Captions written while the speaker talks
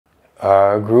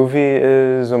Groovy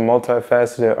is a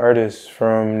multi-faceted artist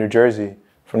from New Jersey,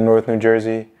 from North New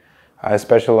Jersey. I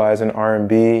specialize in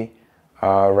R&B.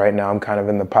 Right now I'm kind of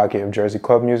in the pocket of Jersey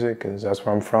club music because that's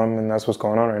where I'm from and that's what's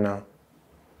going on right now.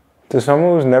 To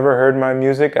someone who's never heard my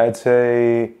music, I'd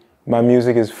say my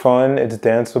music is fun, it's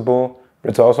danceable, but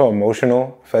it's also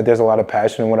emotional. I feel like there's a lot of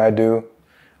passion in what I do,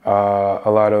 a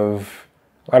lot of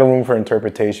room for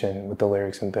interpretation with the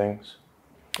lyrics and things.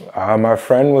 My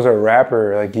friend was a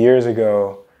rapper like years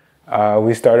ago.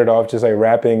 We started off just like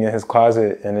rapping in his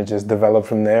closet and it just developed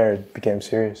from there. It became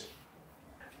serious.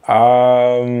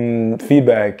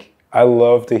 Feedback. I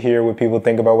love to hear what people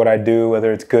think about what I do,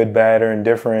 whether it's good, bad, or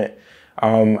indifferent.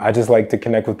 I just like to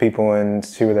connect with people and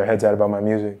see where their head's at about my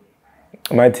music.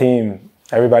 My team,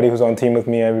 everybody who's on team with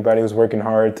me, everybody who's working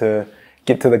hard to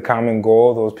get to the common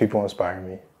goal, those people inspire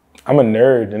me. I'm a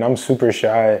nerd and I'm super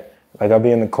shy. Like I'll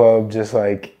be in the club just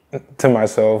like to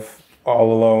myself,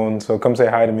 all alone. So come say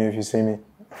hi to me if you see me.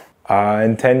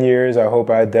 In 10 years, I hope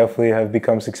I definitely have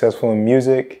become successful in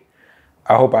music.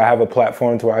 I hope I have a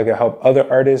platform to where I can help other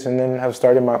artists and then have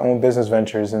started my own business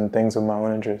ventures and things of my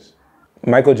own interest.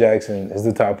 Michael Jackson is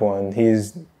the top one.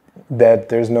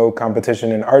 There's no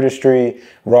competition in artistry,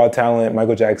 raw talent.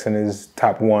 Michael Jackson is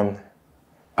top one.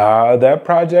 That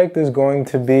project is going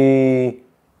to be,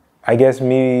 I guess,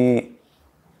 me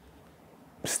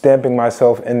stamping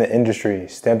myself in the industry,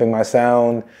 stamping my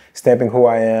sound, stamping who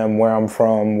I am, where I'm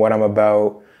from, what I'm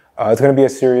about. It's going to be a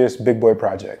serious big boy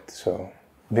project, so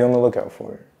be on the lookout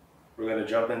for it. We're going to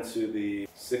jump into the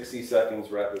 60 seconds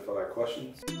rapid fire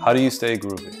questions. How do you stay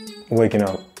groovy? Waking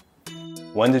up.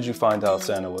 When did you find out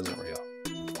Santa wasn't real?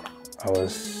 I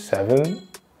was 7.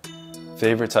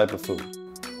 Favorite type of food?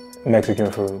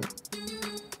 Mexican food.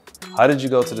 How did you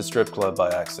go to the strip club by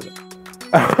accident?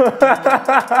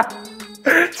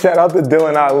 Shout out to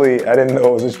Dylan Ali. I didn't know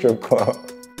it was a strip club.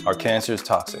 Are cancers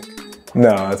toxic?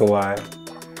 No, that's a lie.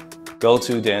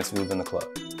 Go-to dance move in the club?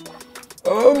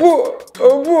 Oh boy,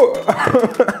 oh boy.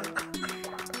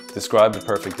 Describe the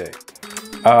perfect date.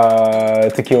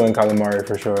 Tequila and calamari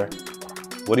for sure.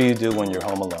 What do you do when you're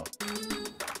home alone?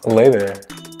 Lay there.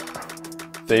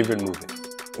 Favorite movie?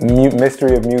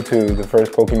 Mystery of Mewtwo, the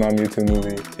first Pokemon Mewtwo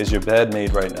movie. Is your bed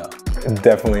made right now?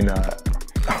 Definitely not.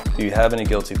 Do you have any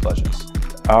guilty pleasures?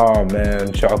 Oh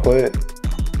man, chocolate.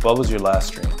 What was your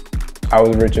last dream? I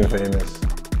was rich and famous.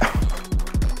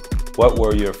 What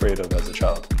were you afraid of as a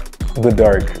child? The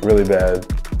dark, really bad.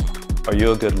 Are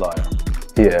you a good liar?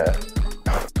 Yeah.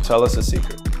 Tell us a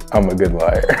secret. I'm a good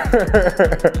liar.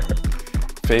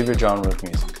 Favorite genre of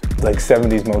music? Like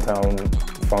 70s Motown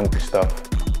funk stuff.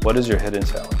 What is your hidden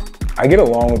talent? I get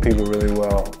along with people really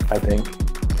well, I think.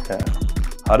 Yeah.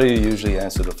 How do you usually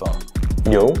answer the phone?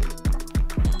 Yo.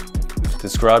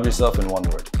 Describe yourself in one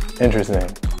word. Interesting.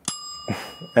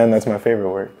 And that's my favorite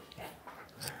word.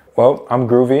 Well, I'm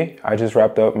Groovy. I just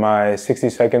wrapped up my 60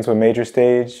 seconds with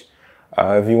MajorStage.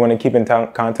 If you want to keep in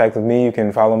contact with me, you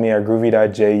can follow me at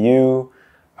groovy.ju.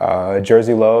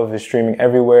 Jersey Love is streaming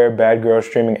everywhere. Bad Girl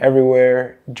streaming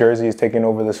everywhere. Jersey is taking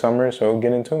over the summer, so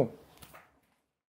get in tune.